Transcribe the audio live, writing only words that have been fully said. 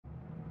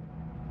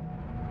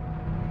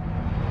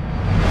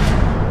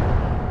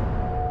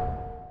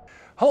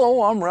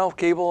Hello, I'm Ralph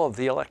Gable of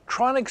the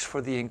Electronics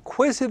for the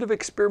Inquisitive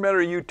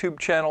Experimenter YouTube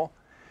channel.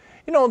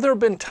 You know, there have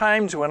been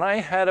times when I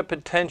had a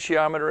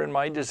potentiometer in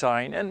my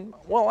design and,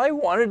 well, I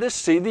wanted to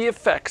see the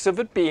effects of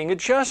it being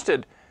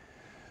adjusted.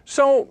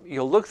 So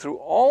you'll look through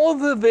all of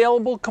the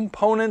available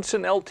components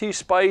in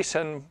LTSpice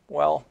and,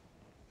 well,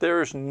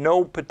 there's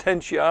no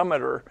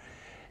potentiometer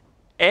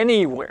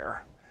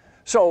anywhere.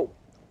 So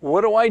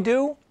what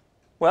do?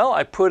 Well,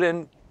 I put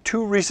in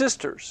two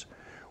resistors,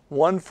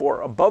 one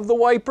for above the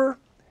wiper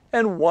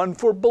and one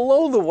for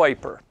below the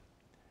wiper.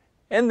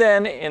 And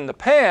then in the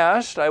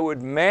past, I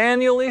would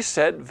manually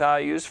set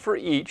values for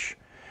each,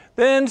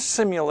 then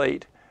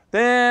simulate,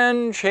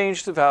 then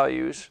change the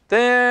values,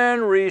 then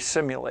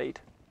resimulate.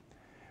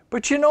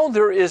 But you know,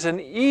 there is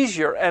an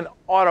easier and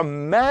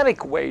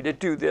automatic way to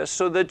do this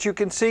so that you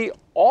can see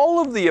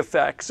all of the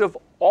effects of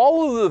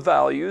all of the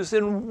values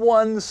in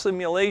one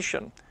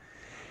simulation.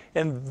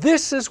 And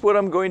this is what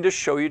I'm going to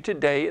show you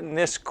today in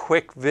this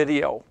quick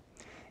video.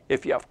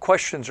 If you have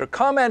questions or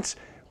comments,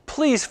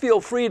 please feel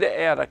free to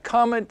add a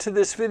comment to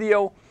this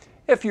video.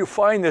 If you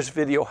find this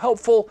video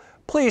helpful,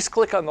 please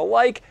click on the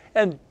like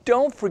and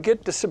don't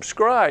forget to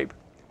subscribe.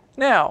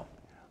 Now,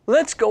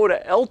 let's go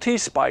to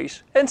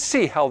LTSpice and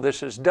see how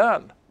this is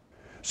done.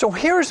 So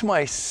here's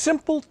my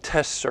simple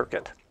test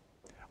circuit.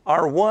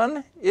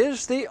 R1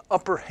 is the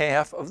upper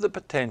half of the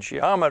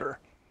potentiometer.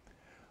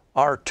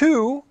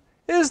 R2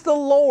 is the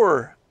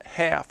lower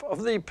half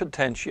of the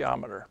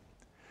potentiometer.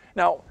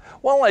 Now,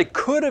 while I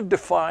could have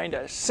defined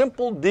a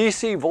simple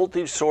DC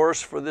voltage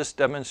source for this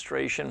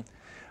demonstration,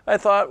 I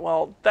thought,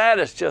 well, that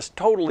is just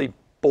totally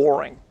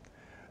boring.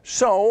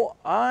 So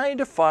I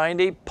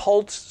defined a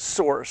pulse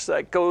source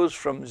that goes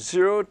from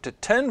 0 to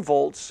 10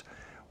 volts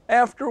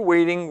after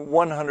waiting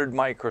 100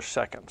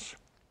 microseconds.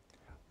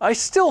 I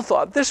still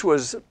thought this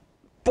was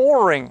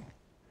boring,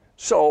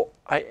 so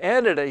I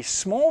added a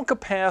small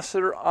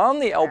capacitor on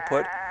the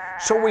output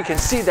so we can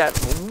see that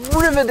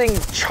riveting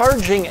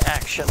charging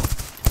action.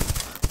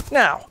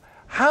 Now,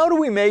 how do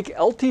we make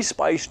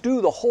LTSpice do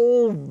the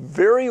whole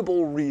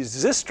variable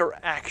resistor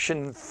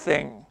action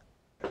thing?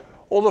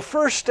 Well, the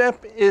first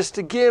step is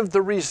to give the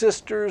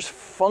resistors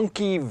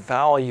funky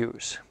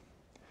values.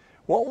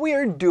 What we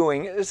are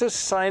doing is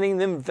assigning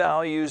them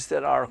values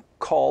that are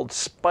called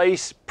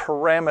spice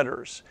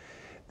parameters.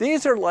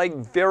 These are like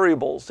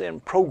variables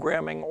in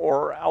programming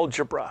or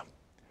algebra.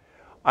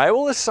 I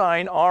will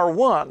assign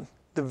R1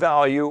 the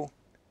value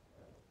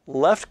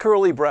left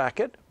curly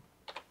bracket,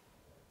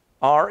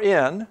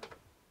 Rn,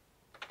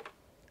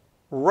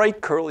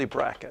 right curly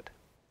bracket.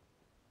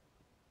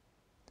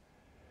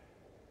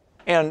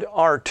 And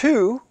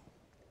R2,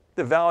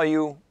 the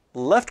value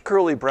left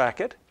curly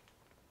bracket,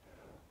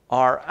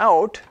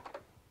 Rout,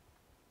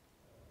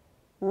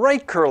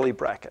 right curly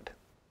bracket.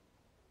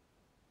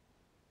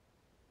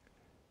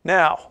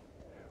 Now,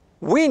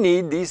 we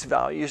need these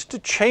values to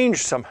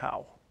change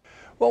somehow.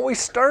 Well, we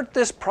start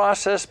this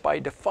process by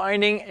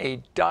defining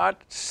a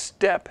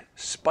 .step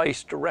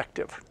spice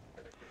directive.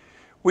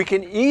 We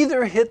can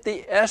either hit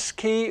the S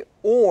key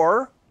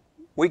or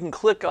we can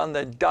click on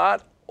the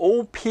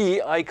 .op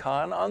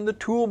icon on the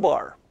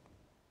toolbar.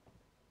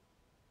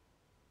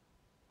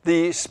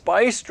 The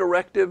spice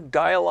directive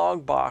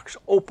dialog box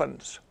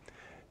opens.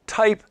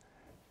 Type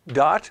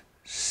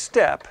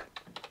 .step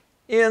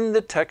in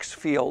the text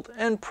field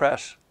and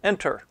press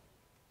enter.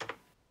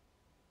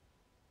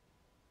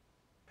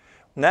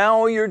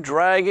 Now you're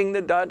dragging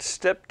the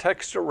 .step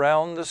text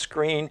around the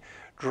screen.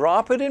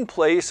 Drop it in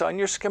place on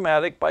your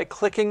schematic by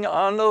clicking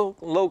on the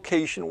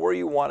location where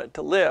you want it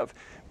to live.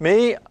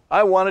 Me,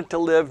 I want it to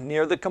live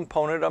near the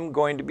component I'm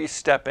going to be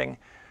stepping,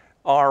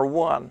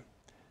 R1.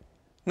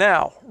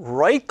 Now,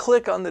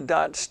 right-click on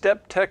the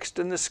 .step text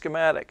in the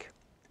schematic.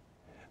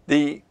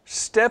 The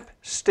Step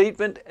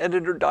Statement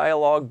Editor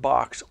dialog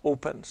box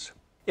opens.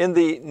 In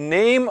the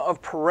Name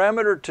of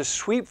Parameter to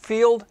Sweep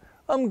field,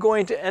 I'm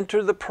going to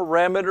enter the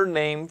parameter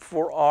name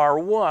for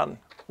R1,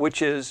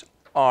 which is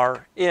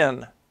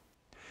Rin.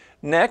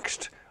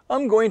 Next,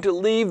 I'm going to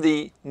leave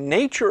the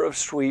nature of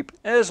sweep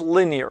as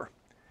linear.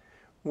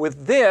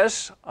 With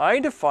this, I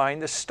define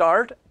the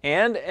start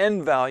and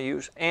end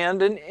values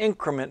and an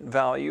increment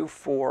value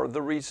for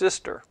the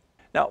resistor.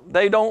 Now,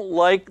 they don't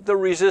like the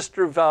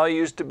resistor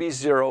values to be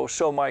 0,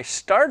 so my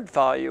start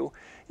value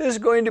is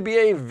going to be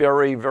a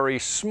very, very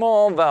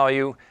small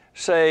value,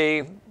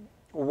 say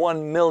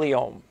 1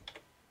 milliohm.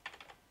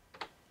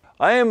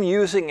 I am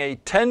using a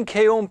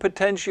 10K ohm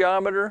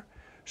potentiometer,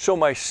 so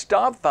my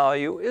stop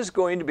value is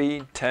going to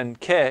be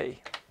 10K.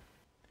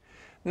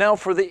 Now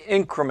for the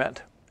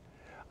increment.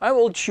 I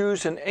will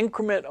choose an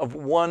increment of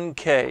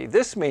 1K.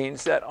 This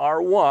means that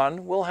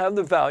R1 will have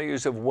the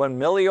values of 1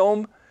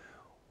 milliohm,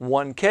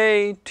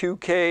 1K,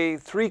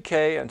 2K,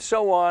 3K, and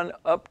so on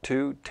up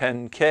to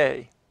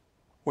 10K.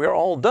 We are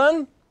all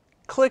done.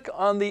 Click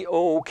on the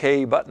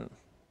OK button.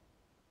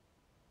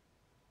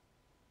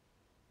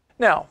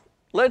 Now,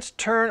 let's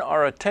turn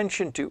our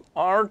attention to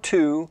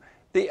R2,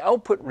 the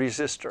output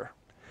resistor.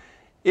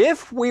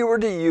 If we were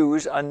to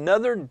use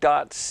another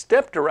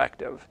 .step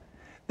directive,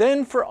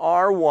 Then for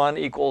R1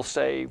 equals,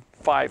 say,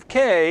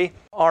 5K,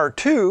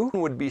 R2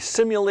 would be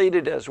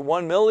simulated as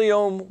 1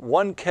 milliohm,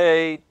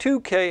 1K,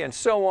 2K, and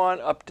so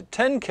on up to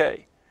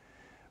 10K.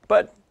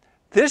 But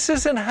this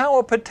isn't how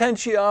a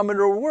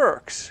potentiometer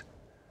works.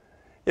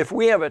 If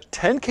we have a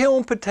 10K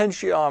ohm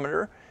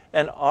potentiometer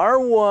and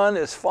R1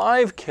 is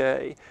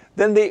 5K,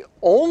 then the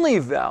only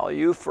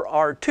value for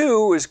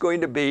R2 is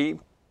going to be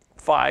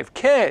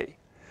 5K.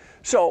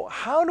 So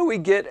how do we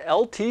get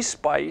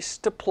LTSpice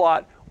to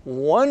plot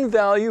one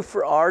value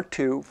for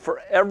R2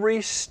 for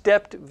every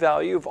stepped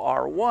value of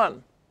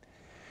R1?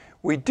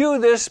 We do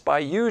this by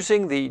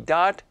using the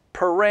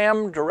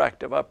 .param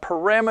directive, a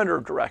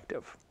parameter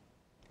directive.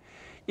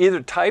 Either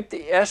type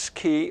the S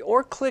key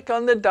or click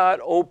on the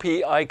 .op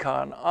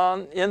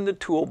icon in the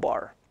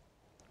toolbar.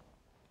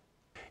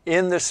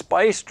 In the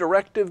Spice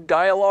directive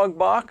dialog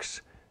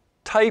box,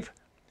 type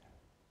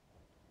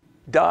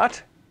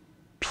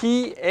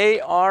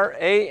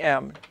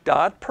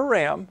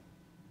 .param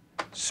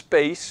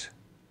space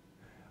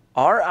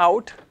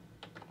Rout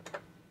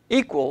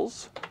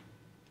equals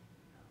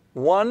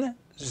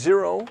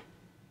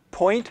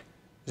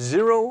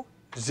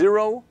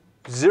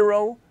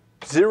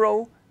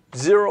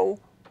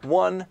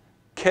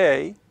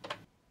 10.0000001K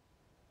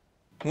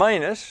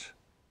minus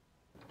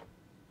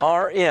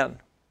Rn.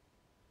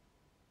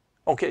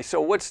 Okay, so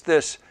what's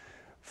this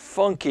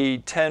funky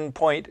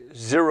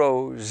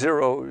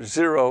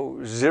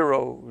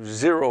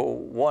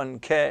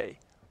 10.0000001K?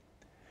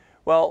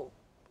 Well,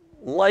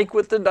 like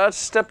with the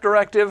 .step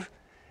directive,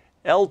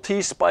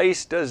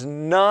 LTSpice does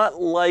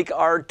not like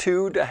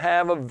R2 to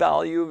have a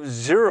value of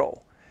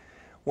 0.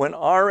 When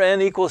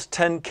Rn equals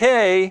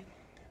 10K,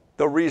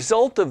 the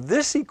result of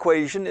this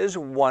equation is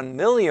 1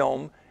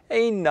 milliohm,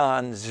 a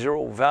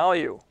non-zero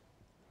value.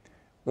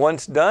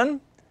 Once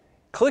done,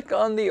 click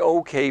on the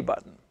OK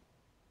button.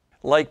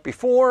 Like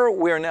before,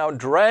 we are now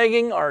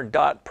dragging our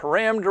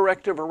 .param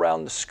directive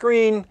around the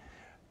screen.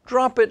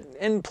 Drop it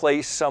in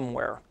place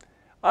somewhere.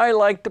 I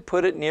like to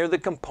put it near the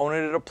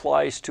component it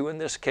applies to in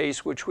this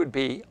case, which would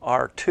be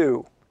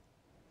R2.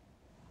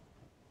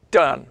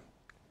 Done.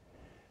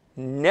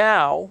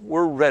 Now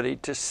we're ready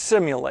to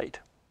simulate.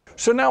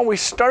 So now we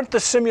start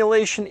the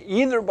simulation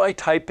either by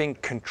typing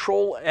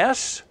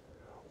Control-S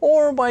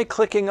or by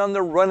clicking on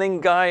the running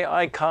guy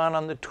icon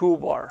on the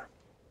toolbar.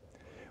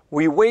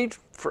 We wait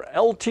for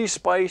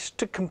LTSpice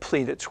to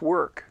complete its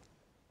work.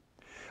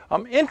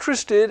 I'm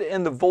interested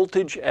in the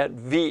voltage at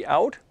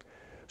Vout,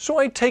 so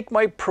I take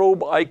my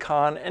probe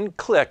icon and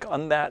click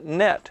on that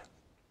net.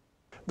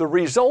 The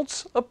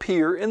results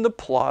appear in the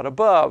plot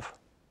above.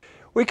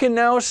 We can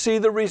now see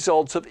the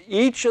results of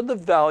each of the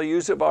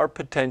values of our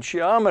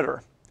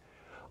potentiometer.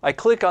 I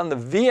click on the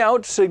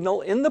Vout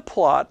signal in the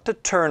plot to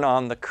turn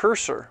on the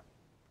cursor.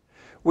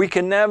 We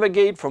can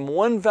navigate from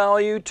one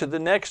value to the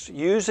next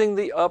using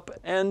the up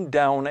and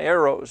down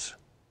arrows.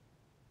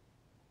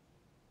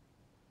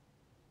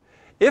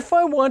 If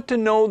I want to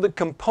know the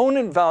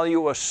component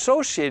value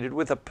associated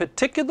with a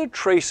particular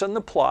trace on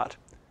the plot,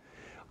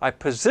 I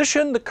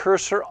position the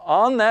cursor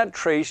on that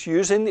trace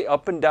using the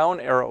up and down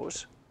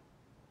arrows,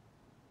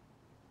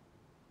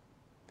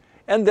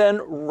 and then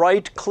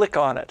right-click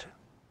on it.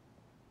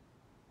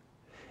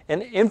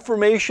 An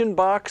information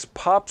box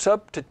pops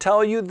up to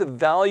tell you the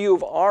value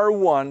of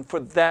R1 for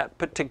that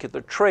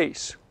particular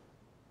trace.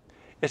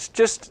 It's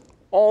just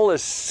all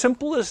as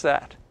simple as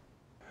that.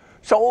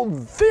 So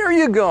there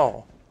you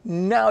go.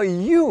 Now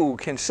you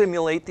can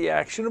simulate the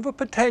action of a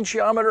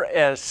potentiometer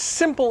as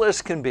simple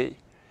as can be.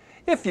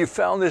 If you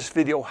found this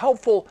video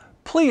helpful,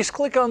 please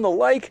click on the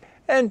like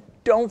and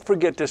don't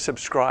forget to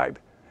subscribe.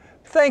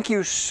 Thank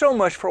you so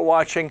much for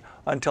watching.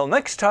 Until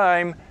next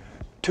time,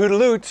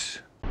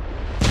 Toodle-Oots.